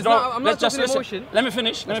 Historically, there's no. I'm not Just talking listen. emotion. Let me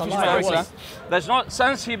finish my answer. There's no,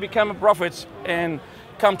 since he became a prophet and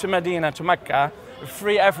come to Medina, to Mecca,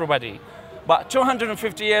 free everybody. But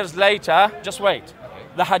 250 years later, just wait.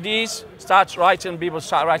 The hadith people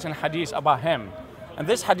start writing hadith about him. And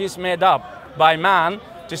this hadith made up by man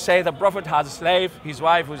to say the Prophet had a slave, his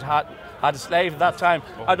wife had a slave at that time.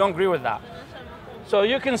 I don't agree with that. So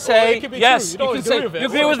you can say, yes, you can say,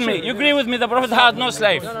 you agree with me, the Prophet had no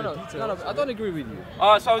slave. No, I don't agree with you.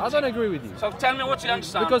 I don't agree with you. So tell me what you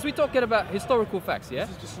understand. Because we're talking about historical facts, yeah?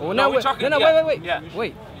 Well, No, now we're talking- wait. yeah.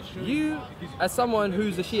 Wait. You, as someone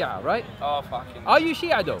who's a Shia, right? Oh, fucking. Are you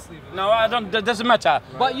Shia though? No, I don't. That doesn't matter.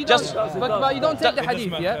 But you don't. But you don't take the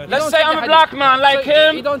hadith, yeah? Let's say I'm a black man like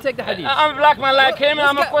him. You don't take the hadith. I'm a black man like him, and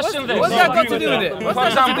I'm a question this. What's that got to do with it? What's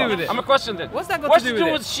that got to do with it? I'm a question this. What's that got What's to to do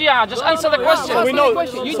do with with Shia? Just answer the question. So we know.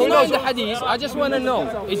 You deny the hadith. I just want to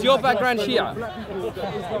know: is your background Shia?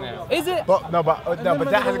 Is it? But that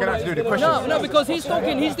hasn't got nothing to do with the question. No, because he's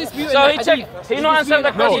talking. He's disputing. So the he hadith. He's not answering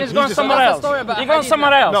the question. He's going somewhere else. He's going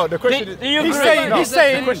somewhere else. No, the question. Do you He's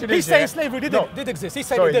agree? saying slavery did exist. He's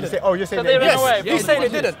saying it didn't. Oh, you're saying Yes, he's saying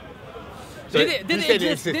it didn't. Did it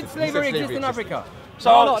exist? Did slavery exist in Africa?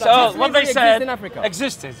 So what they said in Africa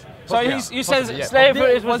existed. So he says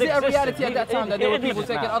slavery was it a reality at that time that there were people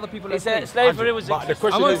taking other people He as said slaves? slavery was But the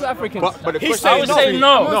question Amongst is, Africans. But the question I would say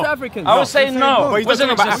no. Amongst Africans. I would say no. But he's not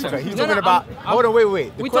talking about Africa. He's talking about. Hold on,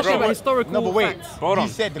 wait. We're talking about historical No, but wait. facts. Hold on.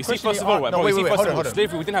 He said the You see, question. first of all, No, wait. hold Hold on.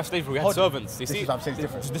 Slavery, we didn't have slavery, we had servants. You This see, is what I'm saying. It's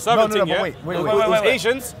different. the servant thing, but yeah? wait. It was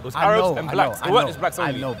Asians, it was Arabs and blacks. It weren't just blacks I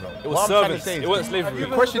only. know, bro. It was What I'm trying to servants. say is It wasn't slavery.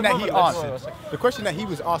 The question that he answered, the question that he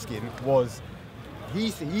was asking was,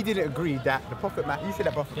 he didn't agree that the Prophet, he said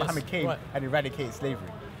that Prophet Muhammad came and eradicated slavery.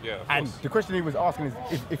 Yeah, and the question he was asking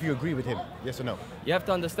is if you agree with him, yes or no. You have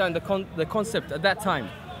to understand the concept at that time.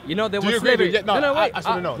 You know, there Do was you agree slavery. with- no, wait. I just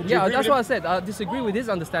wanna know. Do you Yeah, agree that's with what I him? said. I disagree with his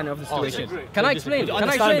understanding of the situation. disagree. Can I explain? Can I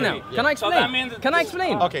explain Understand now? it. Can I So that explain? means Can I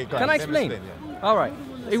explain? Okay, go ahead. Can I Let me explain? explain, All right.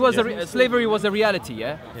 It was slavery was a reality,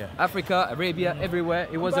 yeah? Africa, Arabia, everywhere,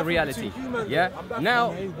 it was a reality. Yeah?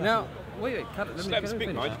 Now, wait, let me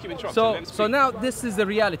speak now, you keep interrupting, let him so speak. now this is the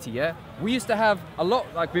reality, yeah? We used to have a lot,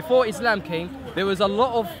 like before Islam came, there was a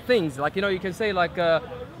lot of things, like, you know, you can say like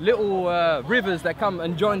little rivers that come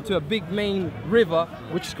and join to a big main river,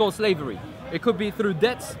 which is called slavery. It could be through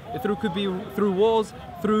debts, it could be through wars,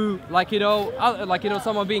 through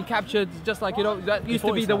someone being captured, just like, you know, that used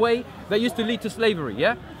to be the way that used to lead to slavery,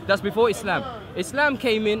 yeah? That's before Islam. Islam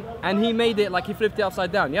came in and he made it like he flipped it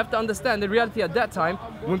upside down. You have to understand the reality at that time,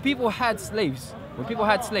 when people had slaves,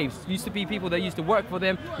 used to be people that used to work for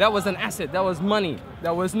them. That was an asset. That was money.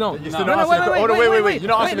 That was no. Wait. You're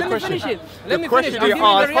not answering the question. Let me question finish. he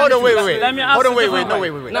asked. Hold on, wait. Let me ask Hold on, the wait. different No,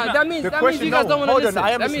 way. wait. No, that means you guys don't want to listen.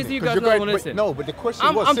 That means you guys don't want to listen. No, but the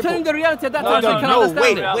question was I'm simple. telling the reality at that time. So you can No,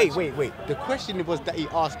 understand wait. The question was that he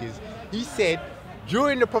asked is, he said,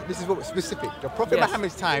 during the Prophet, this is what specific, the Prophet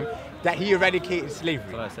Muhammad's time, that he eradicated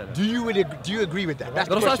slavery. Do you agree with that? That's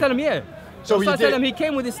the But I question. tell him, yeah. So I he tell did. him he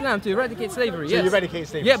came with Islam to eradicate slavery. So Yes. you eradicate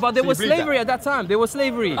slavery. Yeah, but there So was you believe slavery that? at that time. There was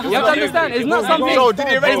slavery. You have to not understand. It's not something. So did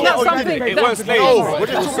he eradicate? It's not or something. didn't he? It wasn't slavery. No, we're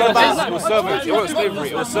just talking about. It was servants. It wasn't slavery.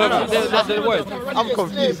 It was servants. That's the word. I'm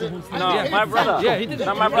confused. No, my brother. Yeah, he did.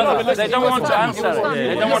 No, my brother. They don't want to answer it.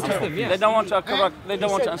 They don't want to. Yes. They don't want to correct. They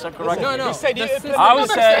don't want to answer correctly. No. The system, I would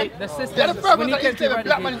say the system. Yeah, the problem when is he that came to Islam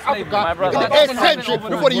black man in eradicate slavery, Africa My brother. in the 8th century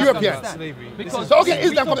before the Europeans. So okay,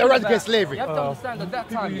 Islam come to eradicate slavery. You have to understand at that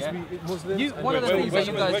time, yeah. One of the things that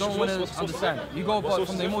you guys don't want to understand, you go about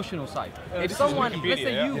from the emotional side. If someone, let's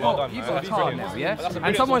say you got a car now, yeah,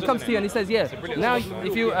 and someone comes to you and he says, yeah, now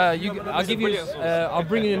if you, I'll give you, I'll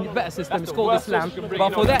bring you a better system. It's called Islam.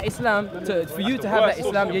 But for that Islam, for you to have that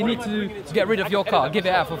Islam, you need to get rid of your car, give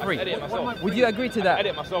it out for free. Would you agree to that?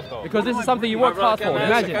 Because this is something you work hard for.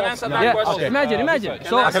 Imagine. Yeah. Imagine.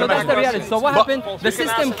 So that's the reality. So what happened? The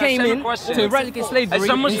system came in to eradicate slavery. As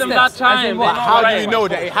a Muslim instead. that time, How do you know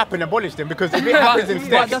that it happened and abolished? system because if it happens in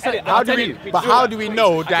steps, how do we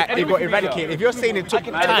know that it got eradicated? If you're saying it took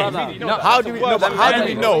time, how do we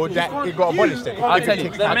know that it got abolished then? I'll tell you.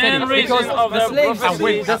 The main reason of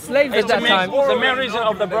the slaves at that time, the main reason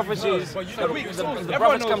of the prophecies, the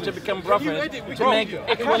prophets come to become prophets to make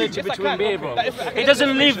equality between people. He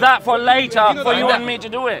doesn't leave that for later for you and me to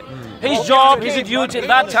do it. His job, his duty at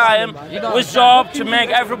that time was job to make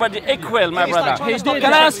everybody equal, my brother.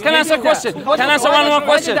 Can I ask a question? Can I answer one more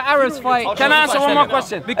question? Can I answer one more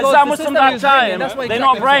question? Is that Muslim that time? They're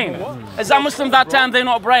not brain. Is that Muslim that time? They're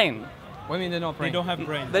not brain. What do you mean they're not brain? They don't have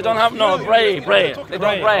brain. They don't have brain. They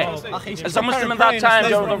don't brain. As a Muslim in that time,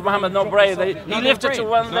 Muhammad, no brain. He lived it to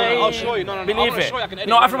when they believe it.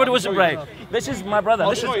 No, everybody was a brain. This is my brother.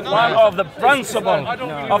 This is one of the principles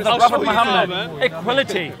of the Prophet Muhammad.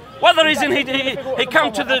 Equality. What the reason he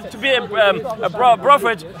come to be a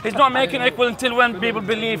prophet? He's not making equal until when people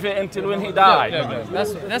believe it, until when he died.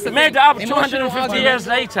 That's the made up 250 years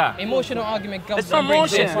later. Emotional argument comes. It's not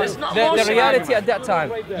motion. It's not the reality at that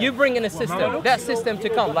time. You bring in a system, that system to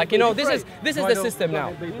come. Like this is the system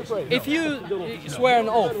now. If you swear an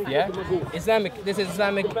oath, yeah, this is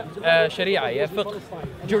Islamic Sharia, yeah, fiqh,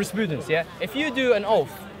 jurisprudence, yeah. If you do an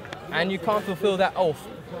oath and you can't fulfill that oath,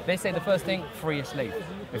 they say the first thing, free a slave.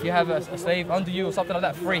 If you have a slave under you or something like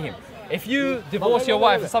that, free him. If you divorce your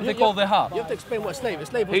wife, it's something called the heart. You have to explain what a slave is.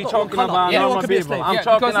 A slave was He's not talking one about normal people. I'm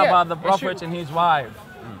talking about the prophet and his wife.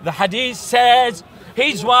 The hadith says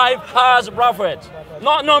his wife has a prophet,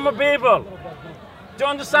 not normal people. Do you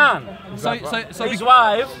understand? So his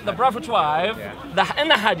wife, the prophet's wife, in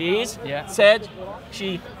the hadith said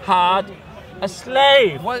she had a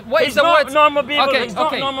slave. What is it's the not word? normal people. Okay, it's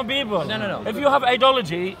not normal people. No. If you have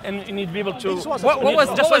ideology and you need people to... What was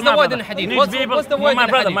the word in the hadith? What's the word in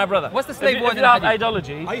the hadith? My brother. What's the slave word in the hadith? If you have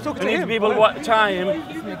hadith? ideology, Are you talking you to need him? people time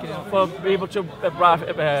for people to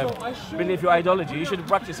believe your ideology. You should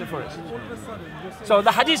practice it first. So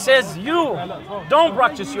the hadith says you don't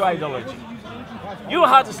practice your ideology. You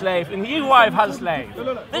had a slave and your wife had a slave.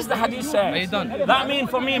 This is the hadith says. Are you done? That means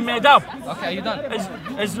for me made up. Okay, are you done?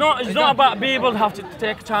 It's not about people have to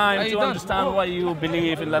take time to understand what you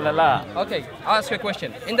believe in Okay, I'll ask you a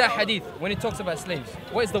question. In that hadith, when it talks about slaves,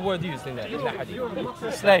 what is the word used in that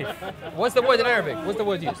hadith? Slave. What's the word in Arabic? What's the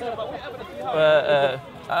word used?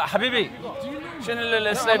 حبيبي شنو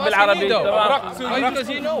السليف بالعربي؟ Because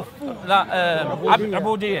you know. لا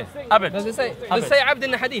عبودية عبد. Does it say abd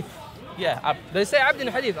in the hadith? Yeah, abd. Does it say abd in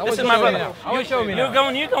the hadith? This is my brother. I will show me now.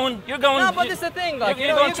 You're going. No, but this is the thing. Like,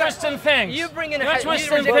 you're going twisting things. You bring in a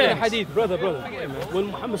hadith. Brother. When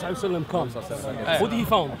Muhammad ﷺ comes, what did he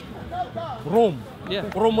found? Rome. Yeah.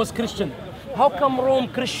 Rome was Christian. How come Rome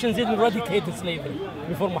Christians didn't eradicate slavery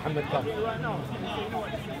before Muhammad came?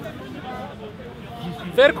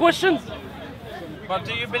 Fair question. But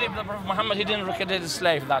do you believe that Prophet Muhammad he didn't eradicate the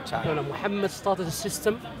slave that time? No. Muhammad started a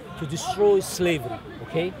system to destroy slavery.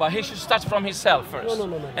 Okay. But he should start from himself first.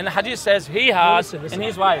 No. And the hadith says he has and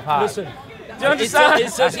his wife has. Listen. Do you understand?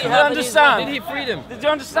 It says Do you understand? Did he free them? Did you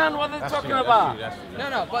understand what they're talking about?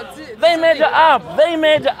 No, but they made it up. They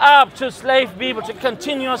made it up to slave people, to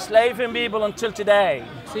continue slaving people until today.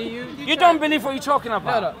 See, you don't believe what you're talking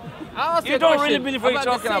about. No. You don't really believe what you're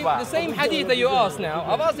talking about. The same hadith that you asked now,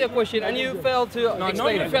 I've asked you a question and you failed to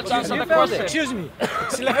explain you failed to answer the question. question. Excuse me.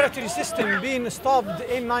 Slavery system being stopped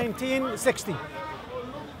in 1960.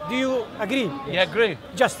 Do you agree? Yeah, agree.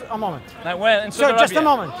 Just a moment. Like when in Sir, just a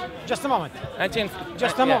moment.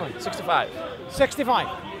 65. 65.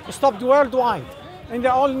 Stopped worldwide. In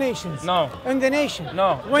the all nations. No. In the nation.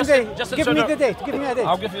 No. When give me the date. Give me a date.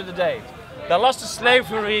 I'll give you the date. The lost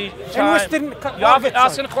slavery time. In Western. You're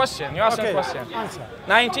asking a question. You're asking a question. Answer.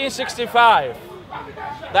 1965.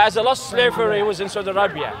 There's a lost slavery was in Saudi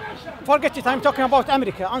Arabia. Forget it. I'm talking about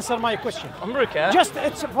America. Answer my question. America?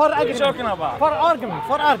 It's for argument. What are you talking about? For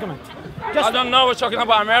argument. I don't know. We're talking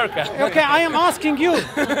about America. Okay, I am asking you.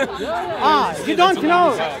 You don't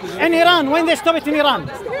know. In Iran, when they stop it in Iran?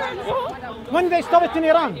 When they stop it in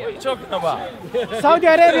Iran? What are you talking about? Saudi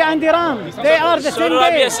Arabia and Iran, they are the same Saudi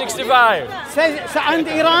Arabia day. 65. And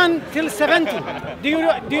Iran till 70. Do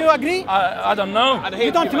you agree? I don't know.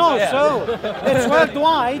 You don't know, so it's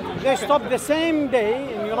worldwide. They stop the same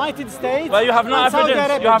day in United States. Well, you have no Saudi evidence.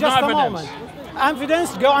 Arabia. You have Just no a evidence. moment.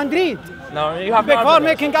 Evidence, go and read. No, you have Before no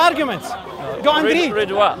evidence. making arguments. Go and read.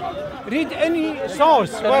 Read what? Read any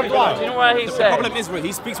source worldwide. Do you know what he said? The problem is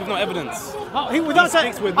he speaks with no evidence. He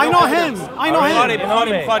speaks with I know him. I know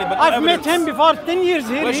him. I've met him before 10 years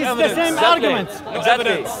here. He's the same arguments.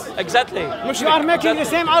 Exactly. You are making the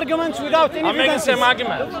same arguments without any I'm making the evidence. same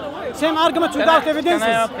argument. Same argument without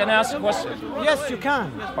evidences. Can I ask a question? Yes, you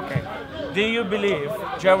can. Okay. Do you believe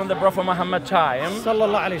during the Prophet Muhammad time,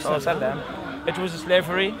 Sallallahu Alaihi Wasallam, it was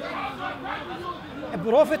slavery?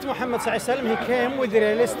 Prophet Muhammad sallallahu alaihi wasallam, he came with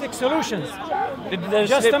realistic solutions.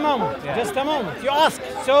 Just a moment, just a moment. You ask,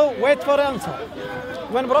 so wait for answer.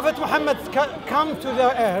 When Prophet Muhammad come to the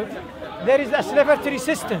earth, there is a slavery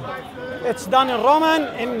system. It's done in Roman,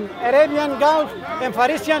 in Arabian Gulf, in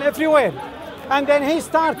Pharisaian, everywhere. And then he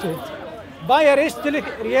started by a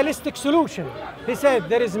realistic solution. He said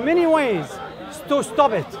there is many ways to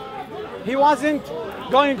stop it. He wasn't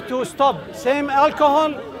going to stop same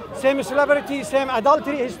alcohol, same slavery, same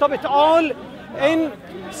adultery. He stopped it all in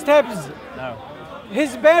steps. No.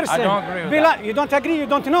 His person, I don't agree with Bilal, that. you don't agree, you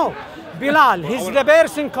don't know. Bilal, he's the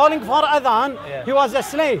person calling for adhan. Yeah. He was a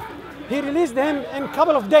slave. He released him in a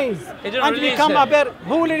couple of days. He didn't and release become him. a bear.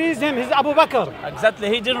 Who released him? He's Abu Bakr. Exactly,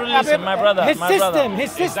 he didn't release him, my brother. His my system, brother.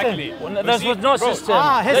 his system. Exactly. There was no system.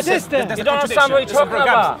 His Listen, system. You don't understand what you're talking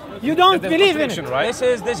about. You don't believe in it. Right? This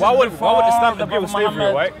is why would before Islam the agree with Prophet slavery,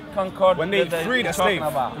 Muhammad right? conquered When they the- freed a you're talking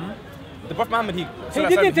slave. about. The Prophet Muhammad, He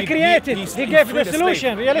didn't create it. He gave the freed a slave.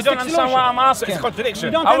 solution, You realistic don't understand solution. what I'm asking. It's a contradiction.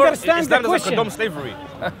 You don't Our understand Islam the doesn't question. condone slavery.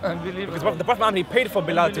 Because the Prophet Muhammad, he paid for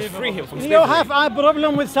Bilal to free him from slavery. You have a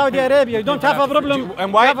problem with Saudi Arabia. You don't have a problem.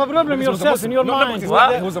 And why? You have a problem Because he was a yourself in your Muslim. No, mind. because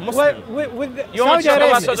what? He was a Muslim. With You want Saudi to talk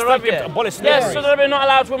about Arabia. Saudi Arabia? to abolish Yes, slavery. Saudi Arabia not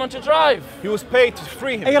allowed women to drive. He was paid to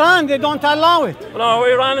free him. Iran, they don't allow it. No,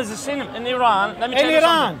 Iran is a sin. In Iran, let me tell In you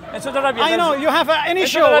Iran. something. In Saudi Arabia, I know, there's- you have an in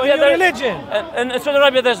issue Saudi with Arabia, your there- religion. In Saudi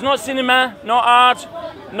Arabia, there's no cinema, no art,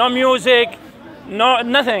 no music, no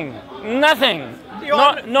nothing, nothing.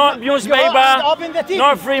 No newspaper, open the TV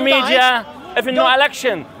no free tonight. media, even no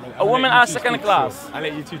election. A woman are second class. I'll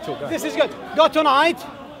let you two talk. This is good. Go tonight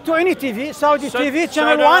to any TV, Saudi TV, Saudi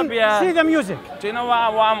Channel 1, Arabia. see the music. Do you know what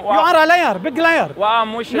I'm You are a liar, big liar. what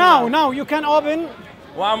I'm wishing Now, you can open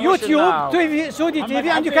What I'm wishing now. YouTube, TV, Saudi TV,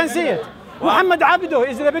 and you can see it. Muhammad Abdo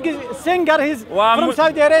is the biggest singer. He's from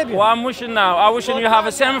Saudi Arabia. What I'm wishing now, I wishing you have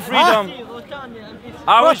the same freedom.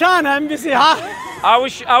 I wish, Rotana, MBC, huh?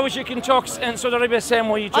 I wish you can talk in Saudi Arabia the same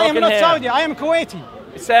way you talk I am in not here. Saudi, I am Kuwaiti.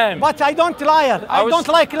 Same. But I don't liar. I wish- don't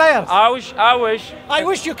like liars. I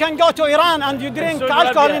wish you can go to Iran and you drink Saudi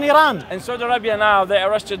alcohol Arabia- in Iran. In Saudi Arabia now, they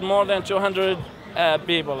arrested more than 200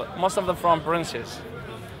 people, most of them from princes,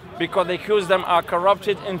 because they accuse them are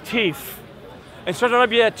corrupted and thief. In Saudi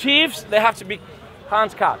Arabia, thieves, they have to be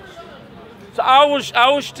hands cut. So I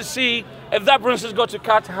wish to see if that princess got to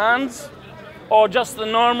cut hands, or just the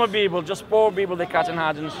normal people, just poor people, they cut in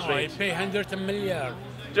hands in the I streets. pay 100 million.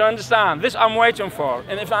 Do you understand? This I'm waiting for,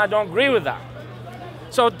 and if I don't agree with that.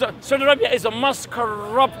 So Saudi Arabia is the most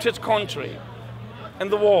corrupted country in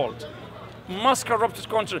the world. Most corrupted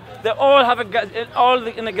country. They all have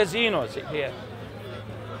in the casinos here.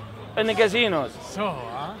 In the casinos.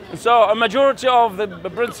 So a majority of the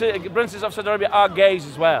princes of Saudi Arabia are gays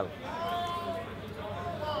as well.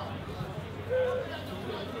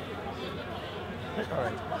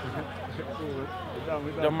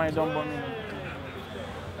 Don't mind, don't bother me.